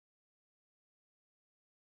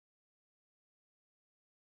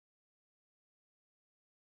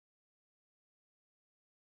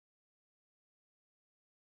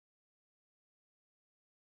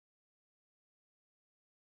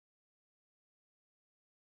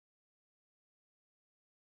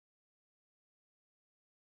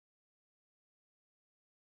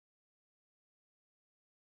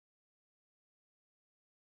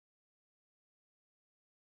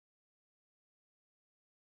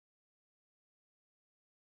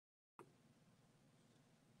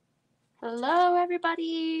Hello,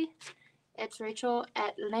 everybody. It's Rachel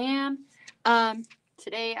at Lamb.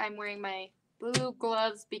 Today I'm wearing my blue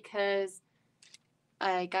gloves because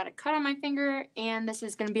I got a cut on my finger, and this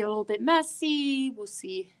is going to be a little bit messy. We'll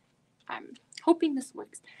see. I'm hoping this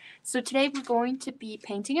works. So today we're going to be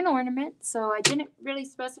painting an ornament. So I didn't really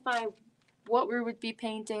specify what we would be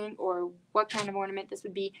painting or what kind of ornament this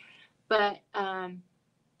would be, but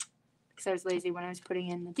because I was lazy when I was putting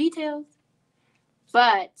in the details.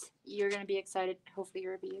 But you're going to be excited. Hopefully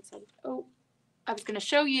you're going to be excited. Oh, I was going to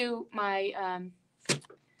show you my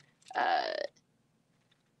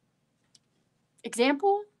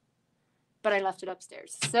example, but I left it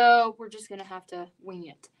upstairs. So we're just going to have to wing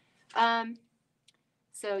it.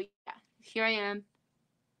 So yeah, here I am,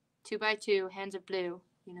 2x2, hands of blue,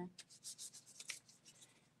 you know.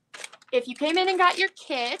 If you came in and got your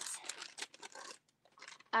kit,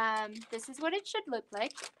 this is what it should look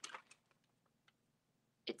like.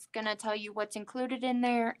 It's going to tell you what's included in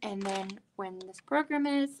there and then when this program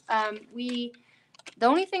is. The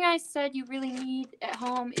only thing I said you really need at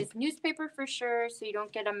home is newspaper for sure so you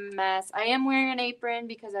don't get a mess. I am wearing an apron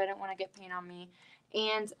because I don't want to get paint on me.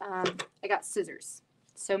 And I got scissors.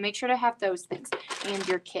 So make sure to have those things and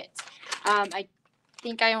your kit. I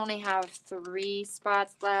think I only have 3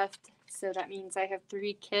 spots left. So that means I have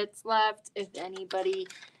 3 kits left. If anybody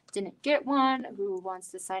didn't get one who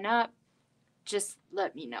wants to sign up, just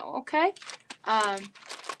let me know, okay?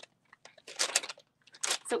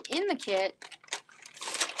 So in the kit,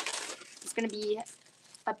 it's going to be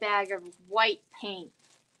a bag of white paint,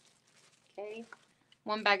 okay?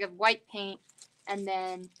 1 bag of white paint, and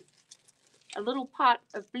then a little pot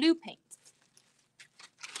of blue paint,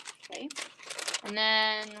 okay? And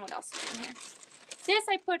then what else is in here? This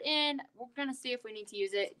I put in, we're going to see if we need to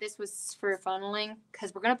use it. This was for funneling,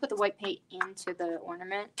 because we're going to put the white paint into the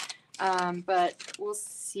ornament. But we'll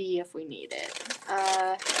see if we need it.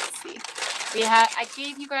 Let's see. I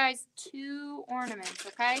gave you guys 2 ornaments,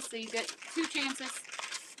 okay? So you get 2 chances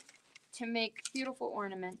to make beautiful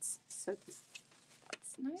ornaments. So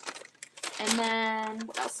that's nice. And then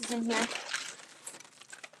what else is in here?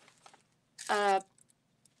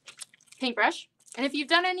 Paintbrush. And if you've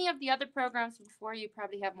done any of the other programs before, you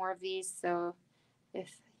probably have more of these. So if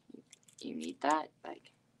you need that,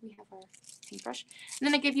 like, we have our paintbrush. And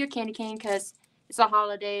then I give you a candy cane because it's the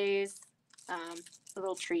holidays. A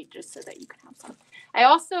little treat just so that you can have some. I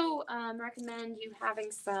also recommend you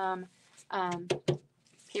having some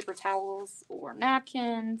paper towels or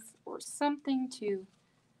napkins or something to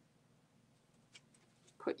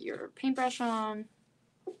put your paintbrush on.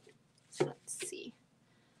 So let's see.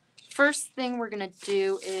 First thing we're going to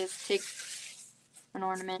do is take an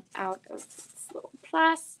ornament out of this little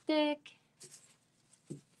plastic.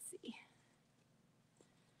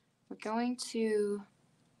 We're going to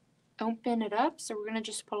open it up, so we're going to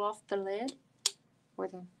just pull off the lid, or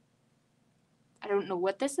I don't know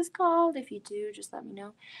what this is called. If you do, just let me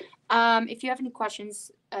know. If you have any questions,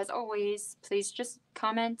 as always, please just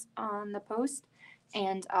comment on the post,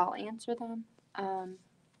 and I'll answer them.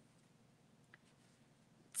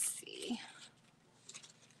 Let's see.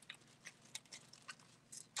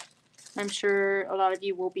 I'm sure a lot of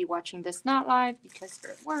you will be watching this not live because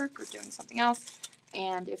you're at work or doing something else.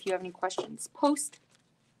 And if you have any questions post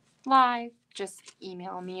live, just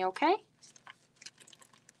email me, okay?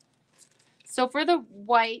 So for the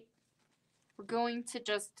white, we're going to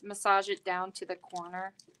just massage it down to the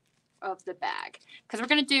corner of the bag. Because we're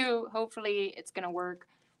going to do, hopefully it's going to work,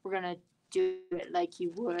 we're going to do it like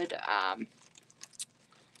you would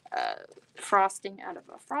frosting out of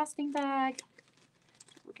a frosting bag.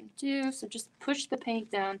 That's what we're going to do. So just push the paint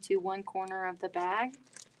down to one corner of the bag.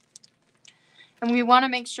 And we want to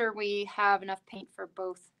make sure we have enough paint for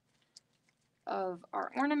both of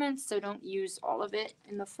our ornaments, so don't use all of it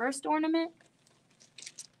in the first ornament.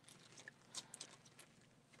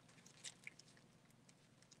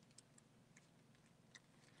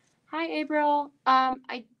 Hi, April.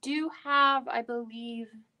 I do have, I believe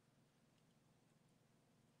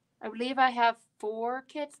I have 4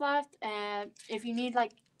 kits left, and if you need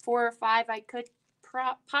like 4 or 5, I could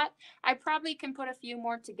I probably can put a few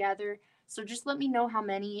more together. So just let me know how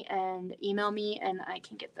many and email me and I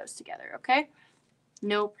can get those together, okay?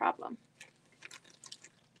 No problem.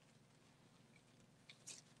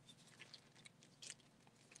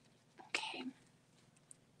 Okay.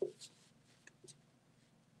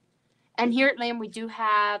 And here at Lamb, we do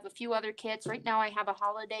have a few other kits. Right now I have a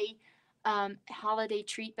holiday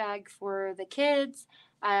treat bag for the kids.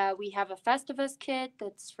 We have a Festivus kit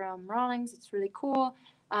that's from Rawlings. It's really cool.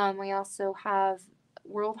 We also have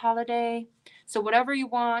World Holiday. So whatever you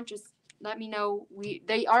want, just let me know.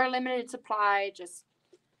 They are limited supply. Just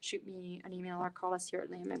shoot me an email or call us here at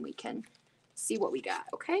Lamb and we can see what we got,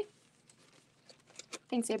 okay?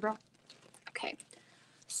 Thanks, April. Okay,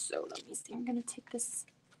 so let me see. I'm going to take this.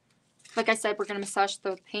 Like I said, we're going to massage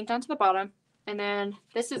the paint onto the bottom. And then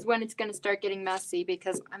this is when it's going to start getting messy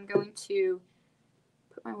because I'm going to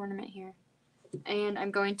put my ornament here. And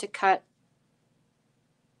I'm going to cut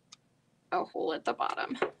a hole at the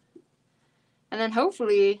bottom. And then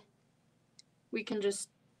hopefully we can just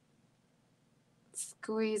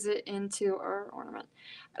squeeze it into our ornament.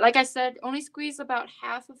 Like I said, only squeeze about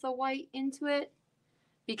half of the white into it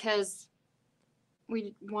because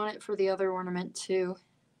we want it for the other ornament too.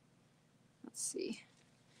 Let's see.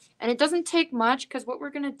 And it doesn't take much because what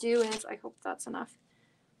we're going to do is, I hope that's enough.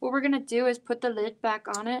 What we're going to do is put the lid back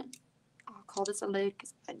on it. I'll call this a lid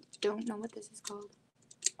because I don't know what this is called.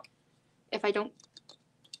 If I don't.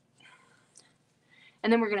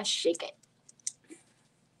 And then we're going to shake it.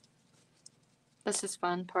 This is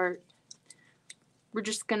fun part. We're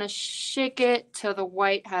just going to shake it till the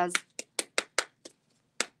white has.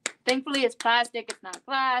 Thankfully, it's plastic. It's not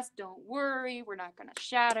glass. Don't worry. We're not going to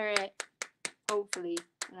shatter it. Hopefully,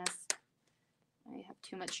 unless I have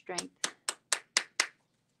too much strength.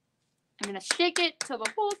 I'm going to shake it till the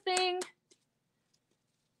whole thing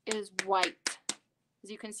is white. As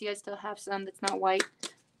you can see, I still have some that's not white.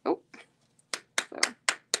 Oh. So.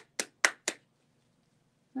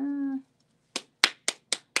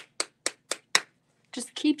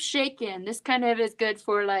 Just keep shaking. This kind of is good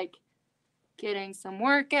for like getting some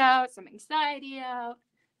workout, some anxiety out,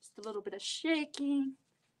 just a little bit of shaking.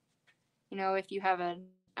 You know, if you have an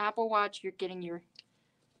Apple Watch, you're getting your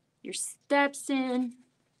steps in.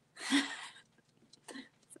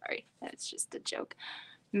 Sorry, that's just a joke.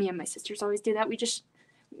 Me and my sisters always do that. We just,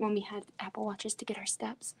 when we had Apple Watches to get our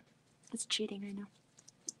steps. It's cheating, I know.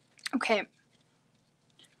 Okay.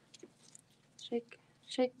 Shake,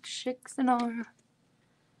 shake, shake, Sonora.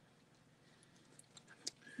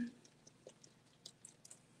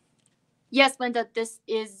 Yes, Linda, this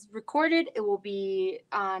is recorded. It will be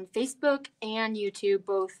on Facebook and YouTube,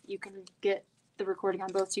 both. You can get the recording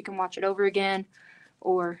on both so you can watch it over again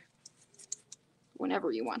or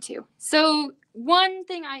whenever you want to. So one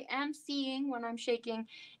thing I am seeing when I'm shaking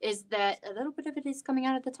is that a little bit of it is coming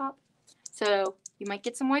out at the top. So you might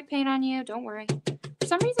get some white paint on you. Don't worry. For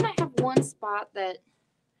some reason, I have one spot that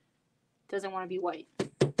doesn't want to be white.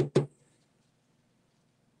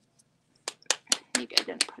 Maybe I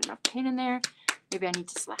didn't put enough paint in there. Maybe I need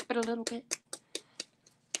to slap it a little bit.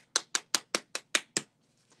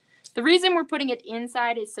 The reason we're putting it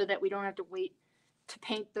inside is so that we don't have to wait to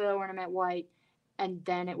paint the ornament white and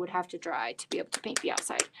then it would have to dry to be able to paint the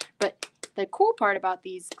outside. But the cool part about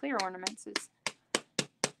these clear ornaments is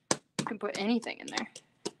you can put anything in there.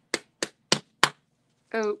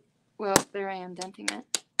 Oh, well, there I am denting it.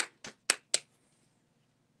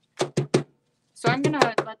 So I'm going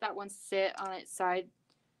to let that one sit on its side,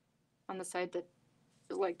 on the side that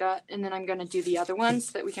like that, and then I'm going to do the other one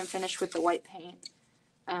so that we can finish with the white paint.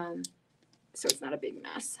 So it's not a big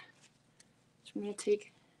mess. So I'm going to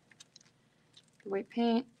take the white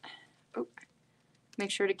paint, make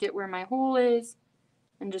sure to get where my hole is,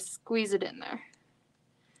 and just squeeze it in there.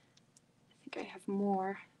 I think I have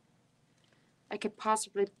more. I could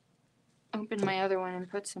possibly open my other one and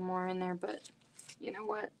put some more in there, but you know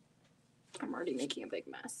what? I'm already making a big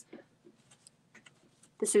mess.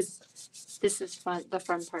 This is fun. The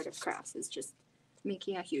fun part of crafts is just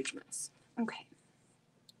making a huge mess. Okay.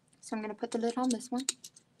 So I'm going to put the lid on this one.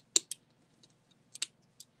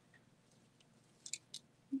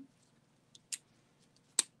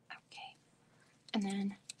 Okay. And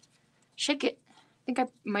then shake it. I think I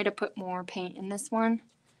might have put more paint in this one,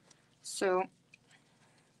 so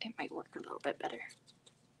it might work a little bit better.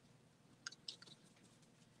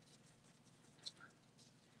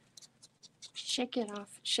 Shake it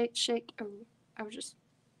off. Shake, shake. Oh, I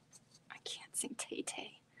can't sing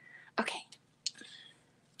Tay-Tay. Okay.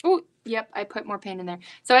 Oh, yep, I put more paint in there.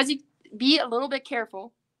 So as you be a little bit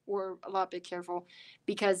careful, or a lot bit careful,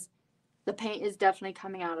 because the paint is definitely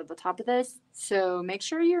coming out of the top of this. So make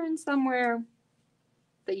sure you're in somewhere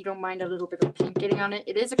that you don't mind a little bit of paint getting on it.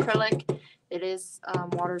 It is acrylic. It is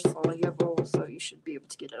water soluble, so you should be able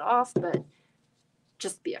to get it off, but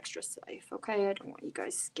just be extra safe, okay? I don't want you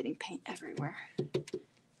guys getting paint everywhere.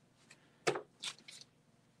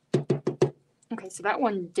 Okay, so that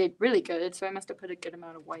one did really good, so I must have put a good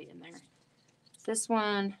amount of white in there. This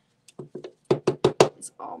one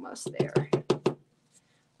is almost there.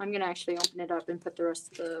 I'm going to actually open it up and put the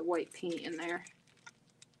rest of the white paint in there,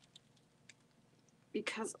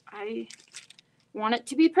 because I want it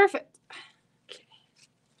to be perfect. Okay.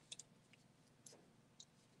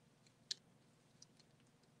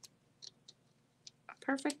 A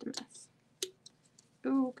perfect mess.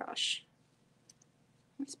 Oh gosh.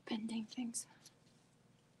 I'm just bending things.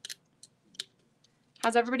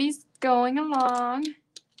 How's everybody's going along?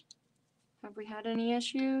 Have we had any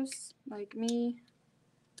issues like me?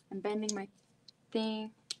 I'm bending my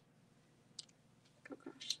thing. Oh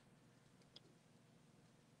gosh.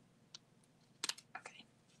 Okay,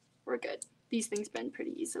 we're good. These things bend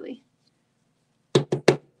pretty easily.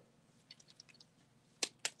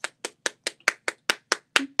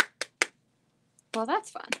 Well, that's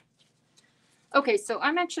fun. Okay, so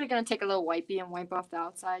I'm actually going to take a little wipey and wipe off the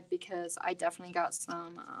outside because I definitely got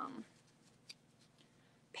some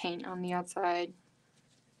paint on the outside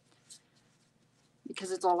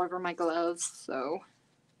because it's all over my gloves, so,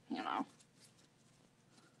 you know,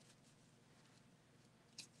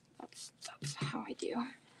 that's how I do.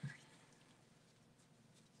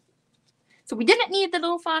 So we didn't need the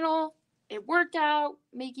little funnel. It worked out,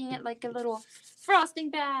 making it like a little frosting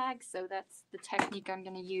bag, so that's the technique I'm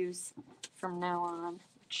going to use from now on,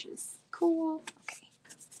 which is cool. Okay.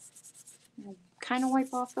 I'm kind of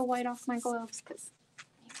wipe off the white off my gloves because.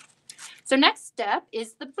 So next step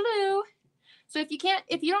is the blue. So if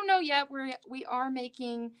you don't know yet, we are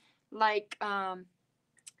making like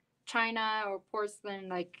china or porcelain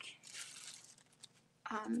like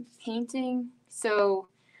painting. So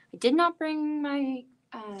I did not bring my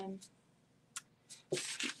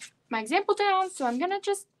my example down, so I'm gonna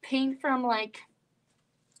just paint from like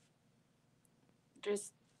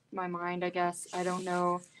just my mind, I guess. I don't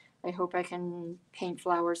know. I hope I can paint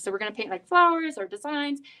flowers. So we're going to paint like flowers or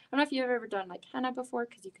designs. I don't know if you've ever done like henna before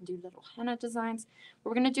because you can do little henna designs.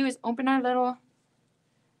 What we're going to do is open our little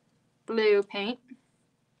blue paint.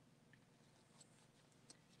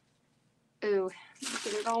 Ooh,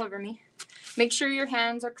 get it all over me. Make sure your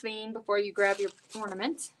hands are clean before you grab your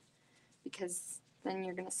ornament because then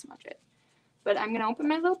you're going to smudge it. But I'm going to open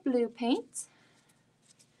my little blue paint.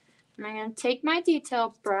 And I'm going to take my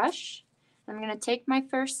detail brush. I'm going to take my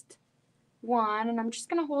first one and I'm just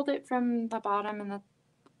going to hold it from the bottom and the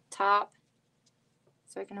top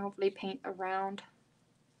so I can hopefully paint around.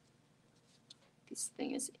 This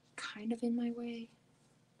thing is kind of in my way.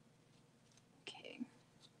 Okay.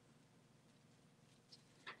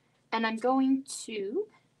 And I'm going to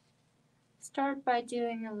start by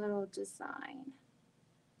doing a little design.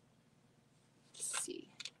 Let's see.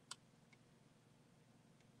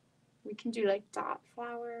 We can do like dot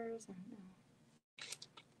flowers. I don't know.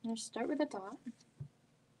 I'm going to start with a dot.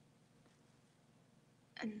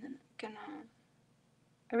 And then I'm gonna,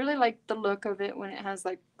 I really like the look of it when it has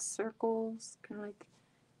like circles, kind of like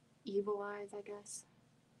evil eyes, I guess.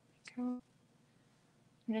 I'm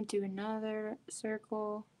gonna do another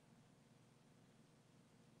circle.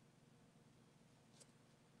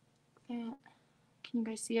 Yeah. Can you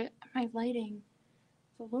guys see it? My lighting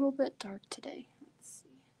is a little bit dark today. Let's see.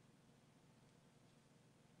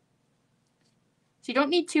 So you don't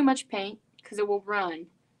need too much paint because it will run.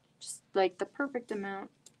 Just like the perfect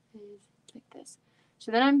amount is like this.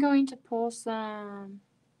 So then I'm going to pull some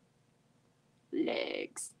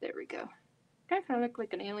legs. There we go. I kind of look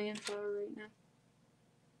like an alien flower right now.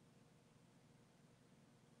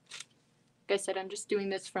 Like I said, I'm just doing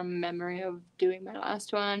this from memory of doing my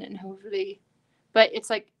last one and hopefully, but it's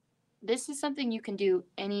like, this is something you can do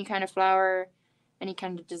any kind of flower, any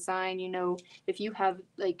kind of design, you know, if you have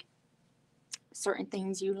like certain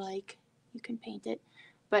things you like, you can paint it.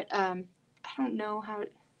 But I don't know how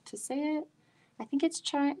to say it. I think it's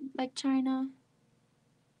like China.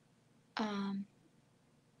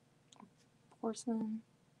 Porcelain.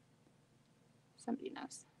 Somebody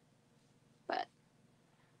knows. But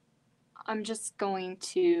I'm just going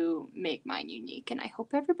to make mine unique, and I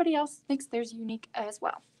hope everybody else thinks theirs unique as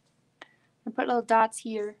well. I put little dots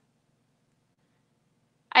here.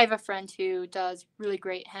 I have a friend who does really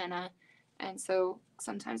great henna, and so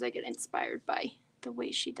sometimes I get inspired by the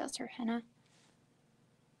way she does her henna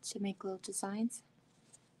to make little designs.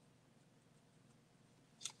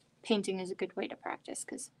 Painting is a good way to practice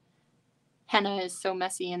because henna is so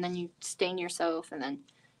messy, and then you stain yourself, and then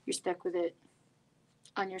you're stuck with it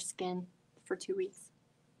on your skin for 2 weeks.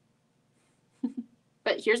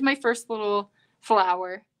 But here's my first little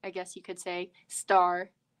flower, I guess you could say. Star.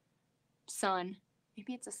 Sun.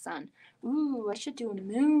 Maybe it's a sun. Ooh, I should do a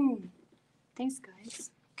moon. Thanks,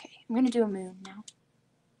 guys. Okay, I'm going to do a moon now.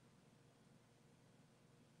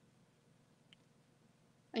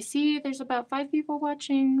 I see there's about 5 people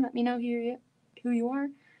watching. Let me know who you are.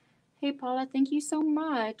 Hey, Paula, thank you so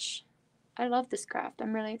much. I love this craft.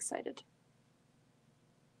 I'm really excited.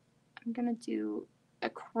 I'm gonna do a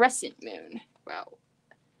crescent moon. Well,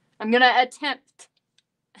 I'm gonna attempt.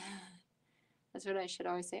 That's what I should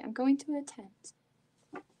always say. I'm going to attempt.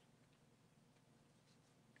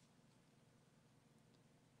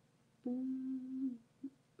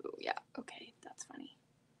 Oh, yeah, okay, that's funny.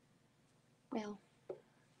 Well,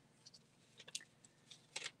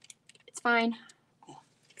 it's fine.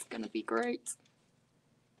 It's gonna be great.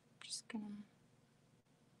 I'm just gonna.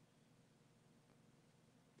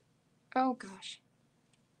 Oh gosh.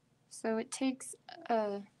 So it takes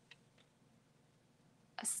a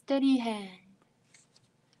steady hand.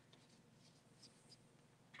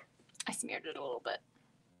 I smeared it a little bit.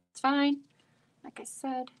 It's fine. Like I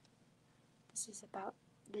said, this is about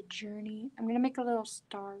the journey. I'm gonna make a little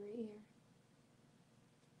star right here.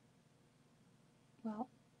 Well,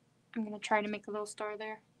 I'm gonna try to make a little star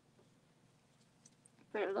there.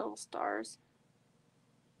 Put little stars.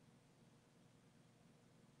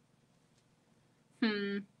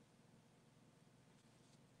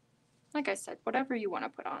 Like I said, whatever you want to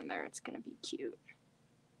put on there, it's gonna be cute.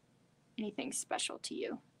 Anything special to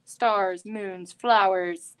you. Stars, moons,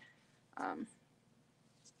 flowers,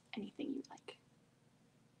 anything you like.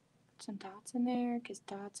 Put some dots in there, because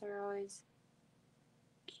dots are always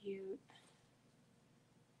cute.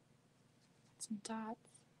 Put some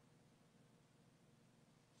dots.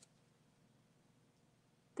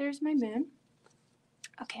 There's my moon.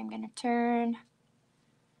 Okay, I'm gonna turn.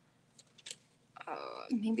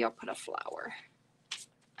 Maybe I'll put a flower.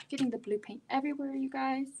 I'm getting the blue paint everywhere, you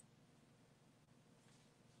guys.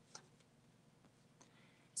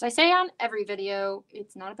 So I say on every video,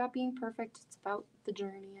 it's not about being perfect, it's about the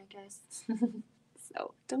journey, I guess.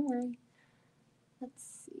 So don't worry.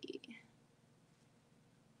 Let's see.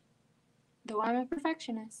 Though I'm a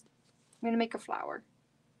perfectionist, I'm gonna make a flower.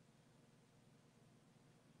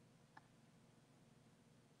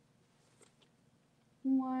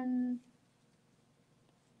 One.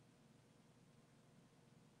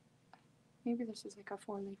 Maybe this is like a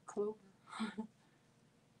 4-leaf clover. Kind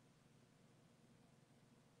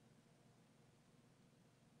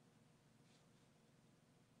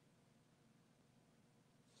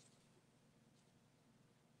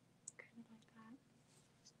of like that.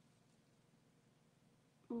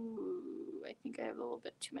 Ooh, I think I have a little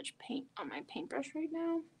bit too much paint on my paintbrush right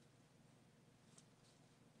now.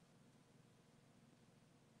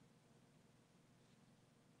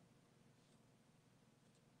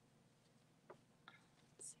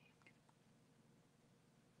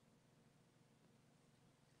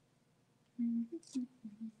 Let's see.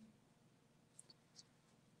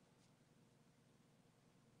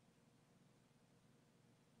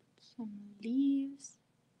 Some leaves.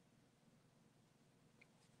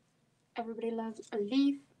 Everybody loves a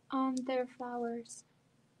leaf on their flowers.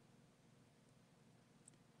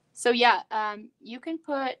 So yeah, you can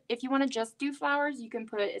put, if you want to just do flowers, you can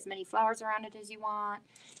put as many flowers around it as you want.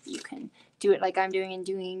 You can do it like I'm doing and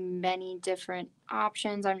doing many different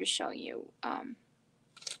options. I'm just showing you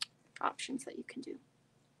options that you can do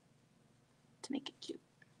to make it cute.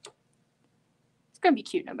 It's going to be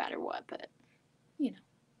cute no matter what, but you know.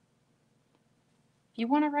 If you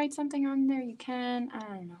want to write something on there, you can. I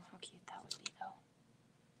don't know how cute that would be though.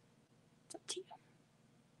 It's up to you.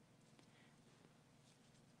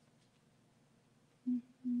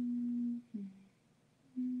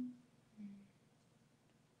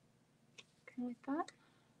 Kind of like that.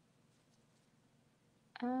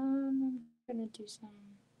 I'm gonna do some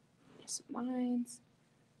lines.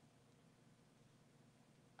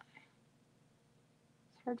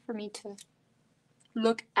 It's hard for me to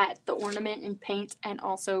look at the ornament and paint and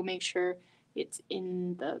also make sure it's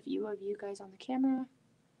in the view of you guys on the camera.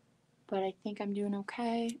 But I think I'm doing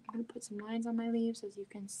okay. I'm gonna put some lines on my leaves, as you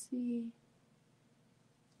can see.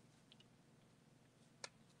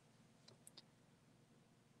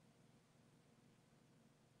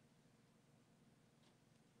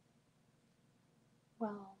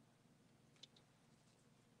 Well,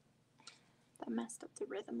 that messed up the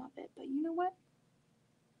rhythm of it, but you know what?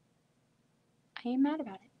 I ain't mad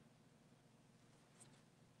about it.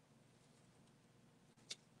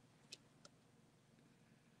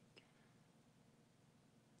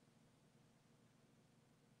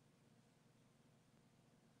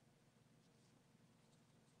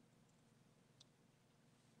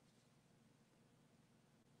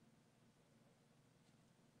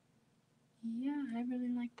 Yeah, I really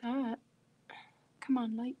like that. Come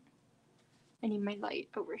on, light. I need my light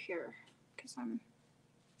over here because I'm...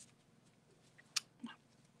 No.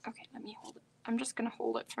 Okay, let me hold it. I'm just going to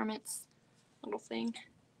hold it from its little thing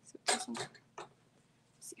so it doesn't...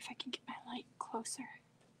 See if I can get my light closer.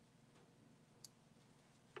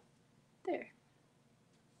 There.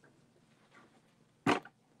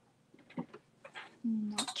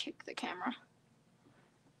 Not kick the camera.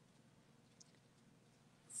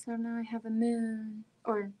 So now I have a moon,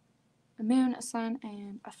 a sun,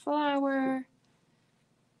 and a flower.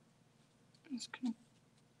 I'm just gonna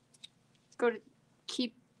go to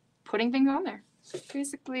keep putting things on there.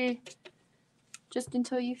 Basically, just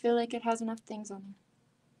until you feel like it has enough things on there.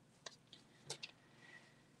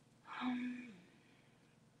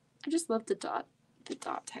 I just love the dot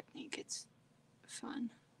technique. It's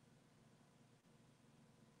fun.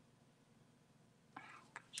 Oh,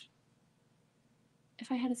 gosh.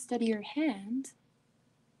 If I had a steadier hand.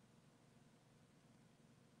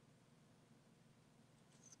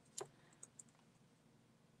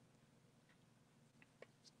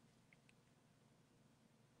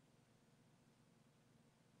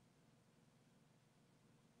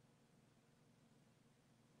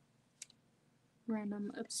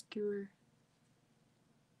 Random obscure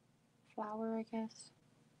flower, I guess.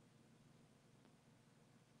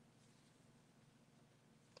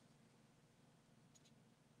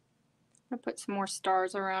 I'm gonna put some more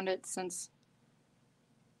stars around it since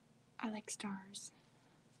I like stars.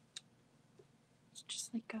 It's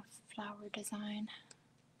just like a flower design.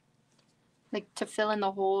 Like to fill in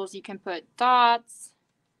the holes, you can put dots,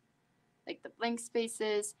 like the blank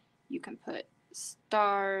spaces. You can put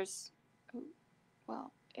stars. Oh,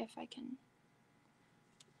 well, if I can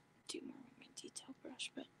do more with my detail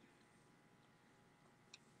brush, but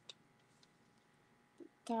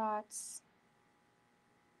dots.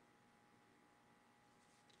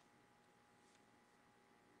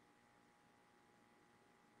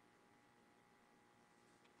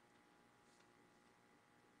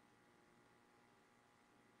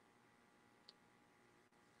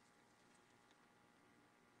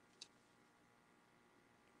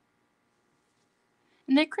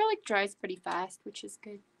 And the acrylic dries pretty fast, which is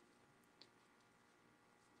good.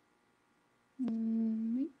 Let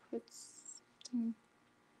me put something.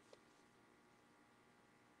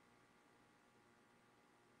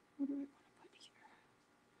 What do I want to put here?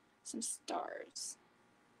 Some stars.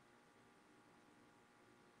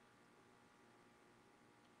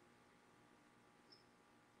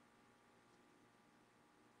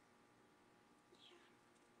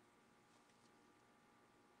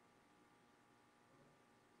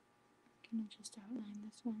 I'm gonna just outline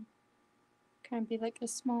this one. Kind of be like a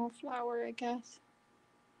small flower, I guess.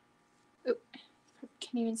 Oh,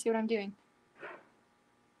 can't even see what I'm doing.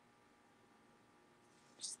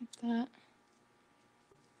 Just like that.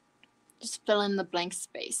 Just fill in the blank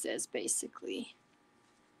spaces, basically.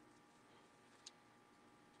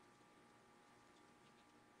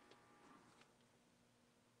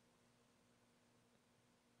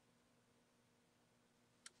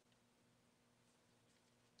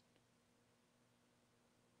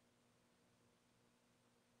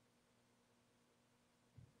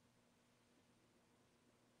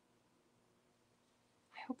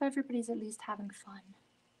 I hope everybody's at least having fun.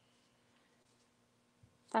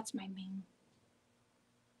 That's my main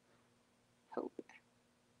hope.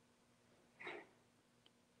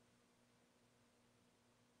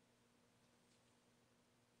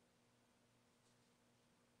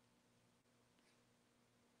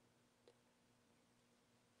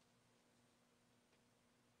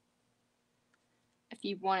 If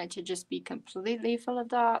you want it to just be completely full of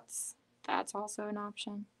dots, that's also an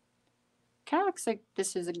option. Kind of looks like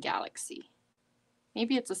this is a galaxy.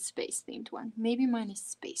 Maybe it's a space themed one. Maybe mine is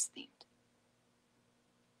space themed.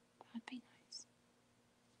 That'd be nice.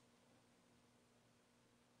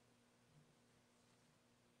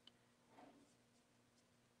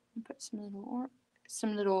 And put some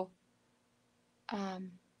little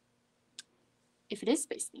if it is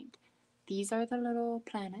space themed, these are the little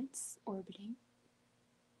planets orbiting.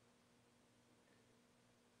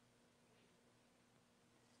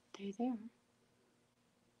 There they are.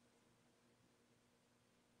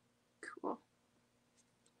 Cool.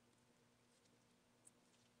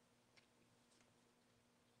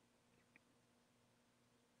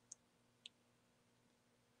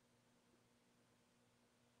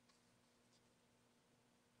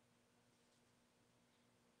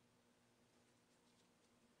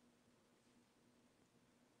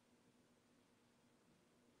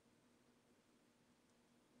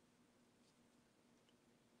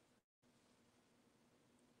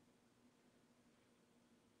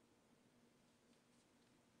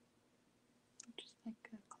 Just like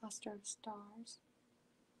a cluster of stars.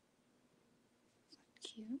 So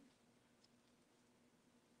cute.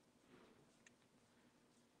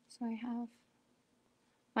 So I have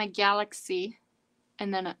my galaxy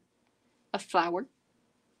and then a flower.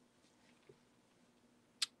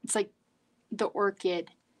 It's like the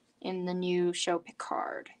orchid in the new show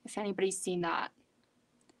Picard. If anybody's seen that.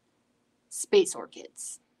 Space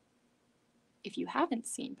orchids. If you haven't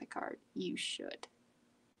seen Picard, you should.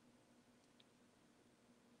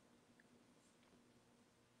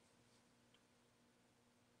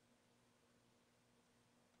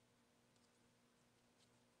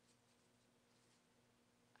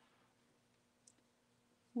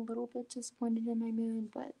 A little bit disappointed in my moon,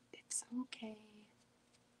 but it's okay.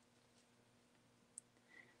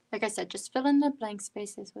 Like I said, just fill in the blank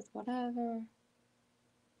spaces with whatever.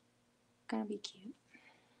 Gonna be cute.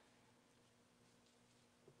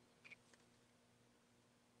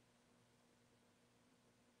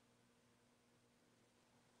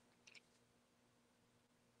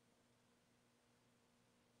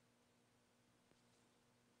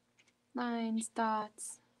 Lines,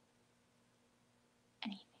 dots,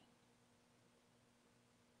 anything.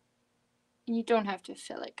 And you don't have to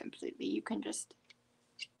fill it completely. You can just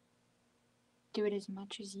do it as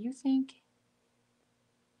much as you think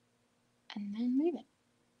and then leave it.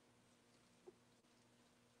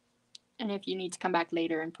 And if you need to come back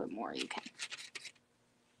later and put more, you can.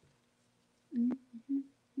 I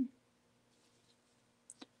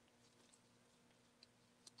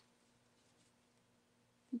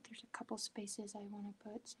think there's a couple spaces I want to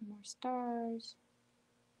put some more stars.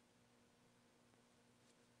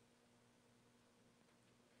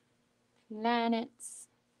 Planets.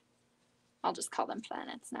 I'll just call them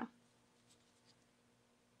planets now.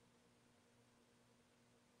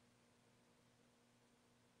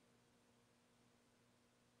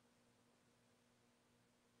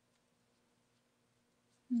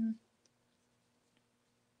 I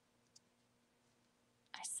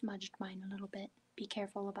smudged mine a little bit. Be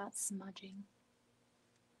careful about smudging.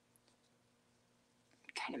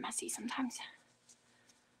 Kind of messy sometimes.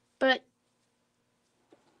 But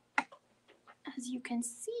as you can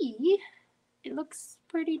see, it looks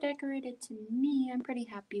pretty decorated to me. I'm pretty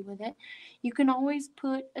happy with it. You can always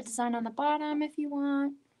put a design on the bottom if you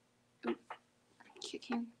want. Ooh, I'm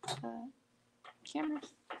kicking the camera.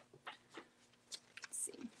 Let's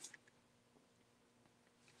see.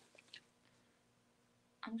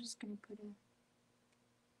 I'm just going to put a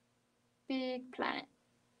big planet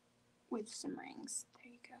with some rings.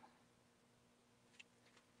 There you go.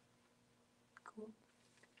 Cool.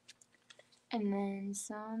 And then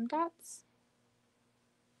some dots.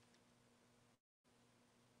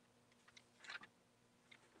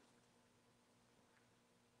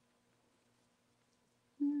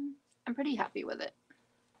 I'm pretty happy with it.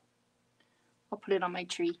 I'll put it on my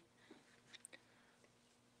tree.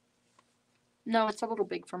 No, it's a little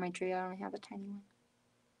big for my tree. I only have a tiny one.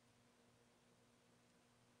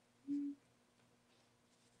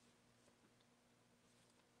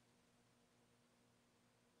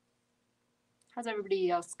 How's everybody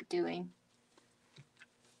else doing?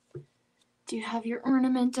 Do you have your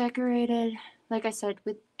ornament decorated? Like I said,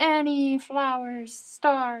 with any flowers,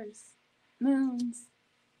 stars, moons,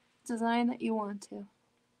 design that you want to.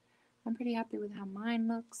 I'm pretty happy with how mine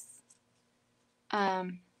looks.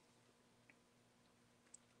 If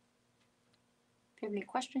you have any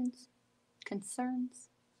questions, concerns,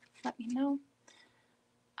 let me know.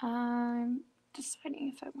 I'm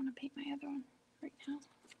deciding if I want to paint my other one right now.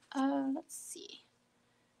 Let's see.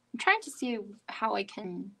 I'm trying to see how I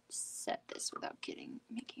can set this without making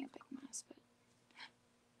a big mess. But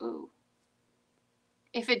ooh,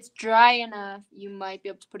 if it's dry enough, you might be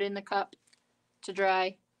able to put it in the cup to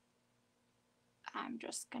dry. I'm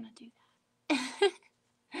just gonna do that.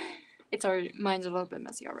 Mine's a little bit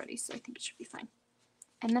messy already, so I think it should be fine.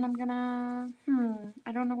 And then I'm gonna,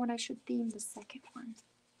 I don't know what I should theme the second one.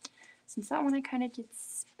 Since that one I kind of did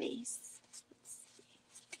space. Let's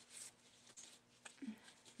see.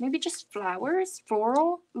 Maybe just flowers,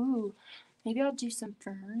 floral. Ooh, maybe I'll do some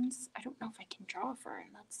ferns. I don't know if I can draw a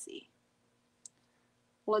fern. Let's see.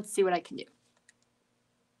 Let's see what I can do.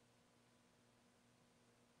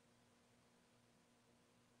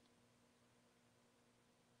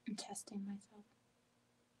 I'm testing myself.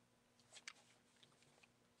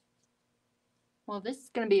 Well, this is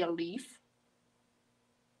going to be a leaf.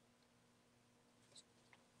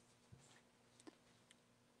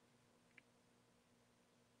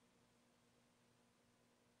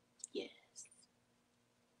 Yes.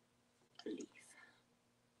 A leaf.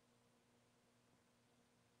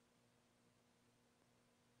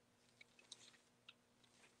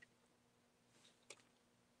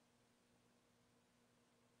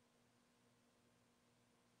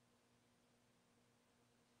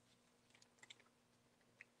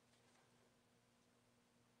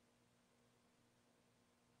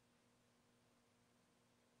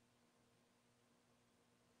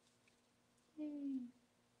 Yay.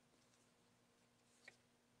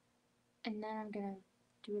 And then I'm gonna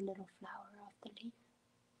do a little flower off the leaf.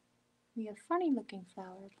 Be a funny looking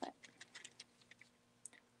flower, but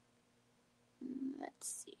let's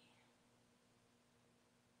see.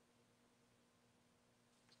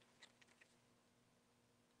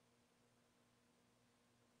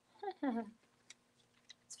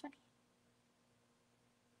 It's funny.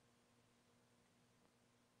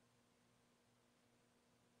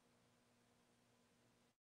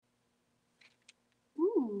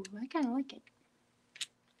 Ooh, I kind of like it.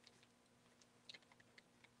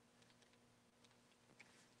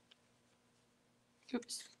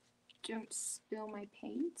 Oops, don't spill my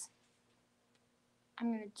paint.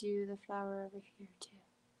 I'm gonna do the flower over here too.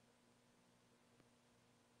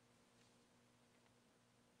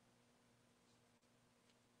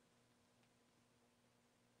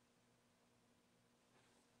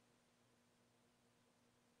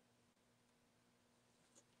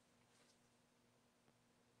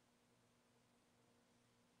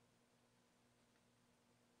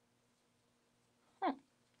 Huh.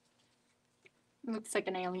 It looks like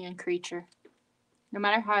an alien creature. No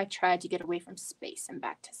matter how I tried to get away from space and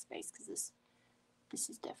back to space, because this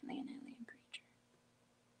is definitely an alien creature.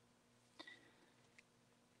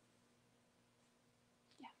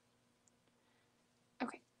 Yeah.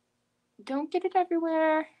 Okay. Don't get it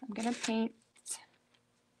everywhere. I'm gonna paint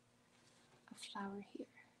a flower here.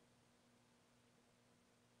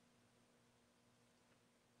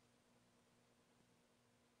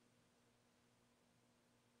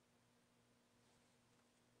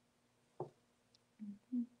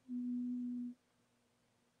 Mm-hmm.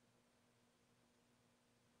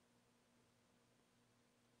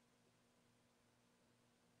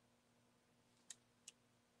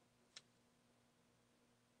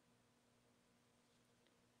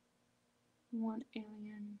 One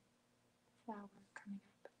alien flower coming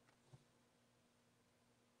up.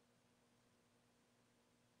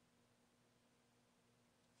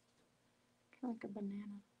 Kind of like a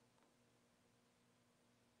banana.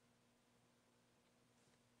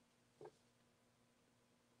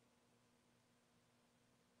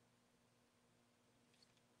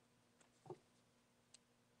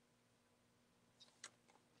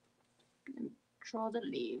 And draw the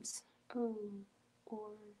leaves. Oh,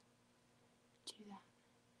 or do that.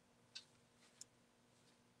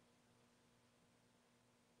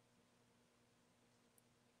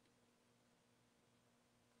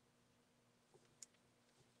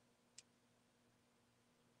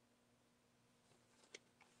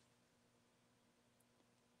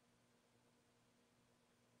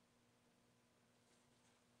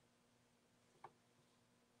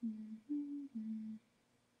 Mm-hmm.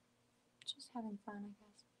 Just having fun, I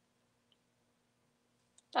guess.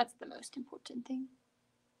 That's the most important thing.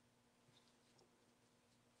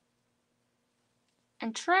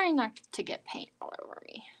 And trying not to get paint all over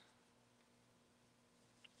me.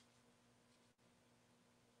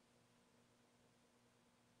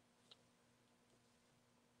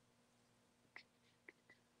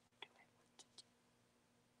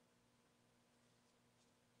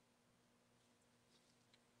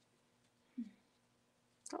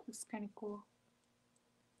 That looks kind of cool,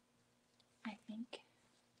 I think.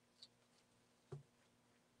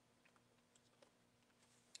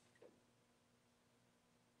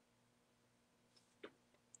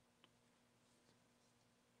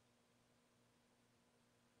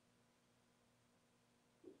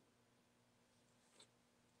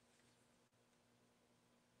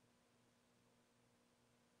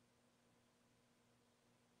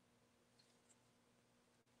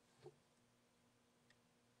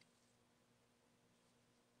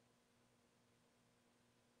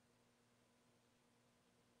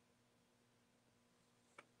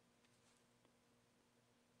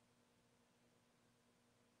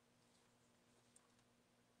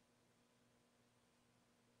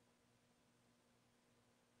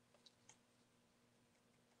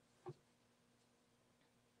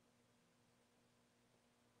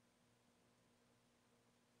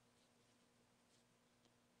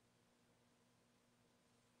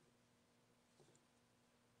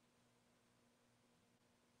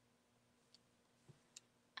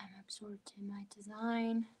 I'm absorbed in my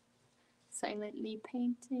design, silently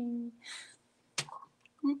painting.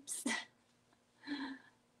 Oops.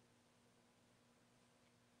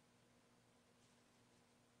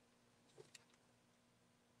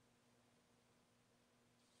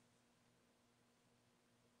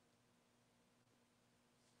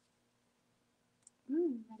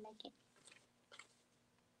 I like it.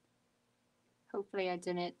 Hopefully I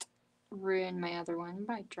didn't ruin my other one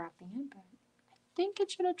by dropping it, but think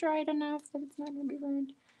it should have dried enough that it's not going to be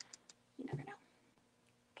ruined. You never know.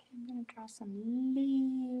 Okay, I'm going to draw some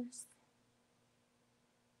leaves.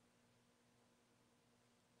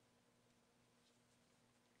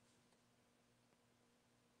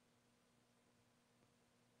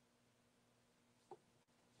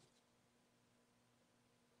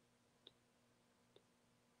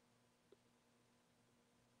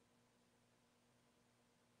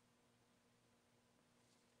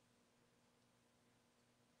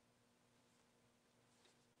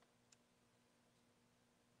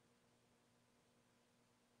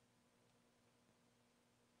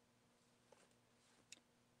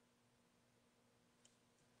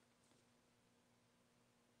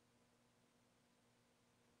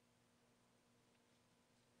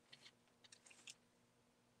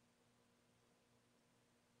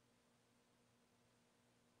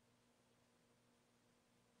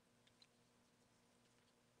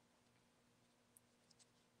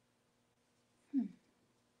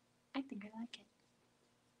 I think I like it.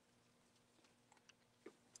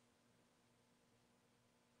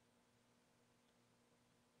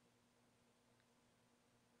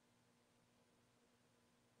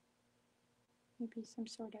 Maybe some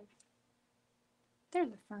sort of, there's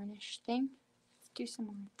a furnish thing. Let's do some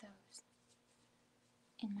more of those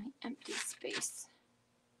in my empty space.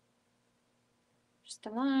 Just a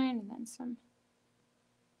line and then some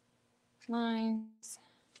lines.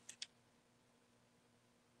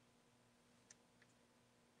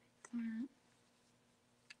 Like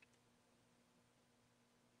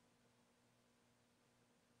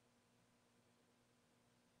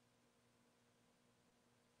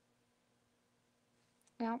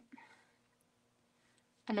that. Well,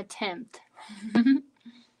 an attempt. Okay.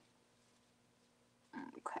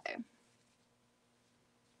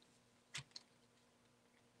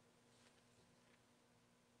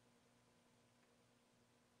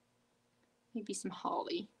 Maybe some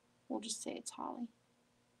holly. We'll just say it's holly.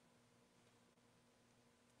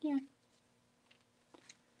 Yeah.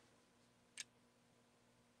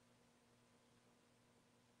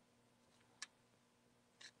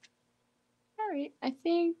 Alright, I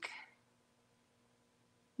think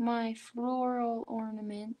my floral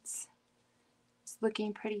ornaments is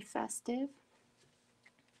looking pretty festive.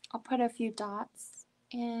 I'll put a few dots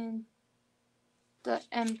in the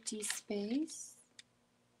empty space.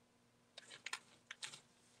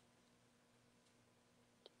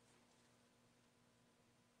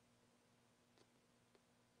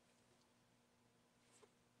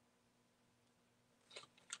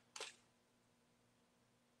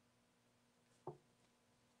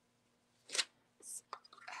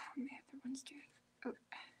 My other one's doing. Oh.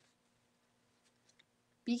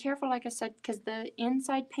 Be careful, like I said, because the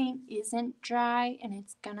inside paint isn't dry and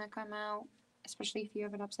it's gonna come out, especially if you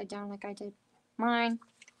have it upside down like I did mine.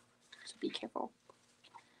 So be careful.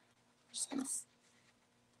 I'm just gonna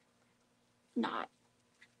not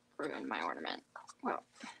ruin my ornament. Well,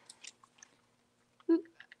 I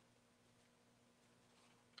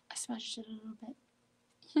smudged it a little bit.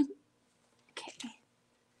 Okay.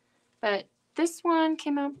 But this one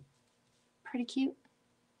came out pretty cute.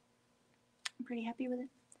 I'm pretty happy with it.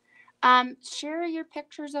 Share your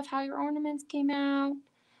pictures of how your ornaments came out.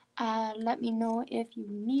 Let me know if you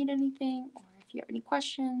need anything or if you have any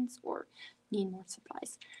questions or need more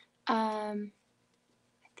supplies. I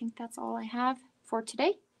think that's all I have for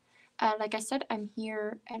today. Like I said, I'm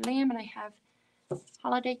here at Lamb and I have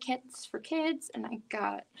holiday kits for kids and I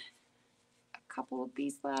got a couple of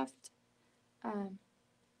these left.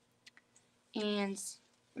 And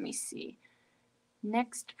let me see.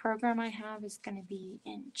 Next program I have is going to be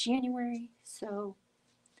in January. So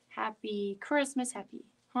happy Christmas, happy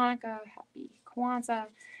Hanukkah, happy Kwanzaa,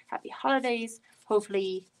 happy holidays.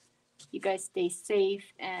 Hopefully you guys stay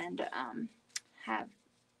safe and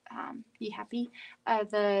be happy.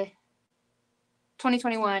 The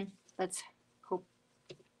 2021, let's hope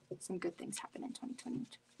some good things happen in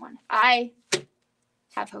 2021. I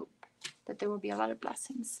have hope that there will be a lot of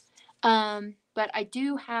blessings. But I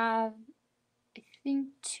do have, I think,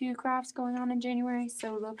 2 crafts going on in January,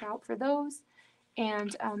 so look out for those.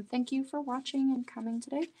 And thank you for watching and coming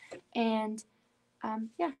today. And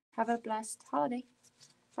yeah, have a blessed holiday.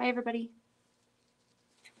 Bye, everybody.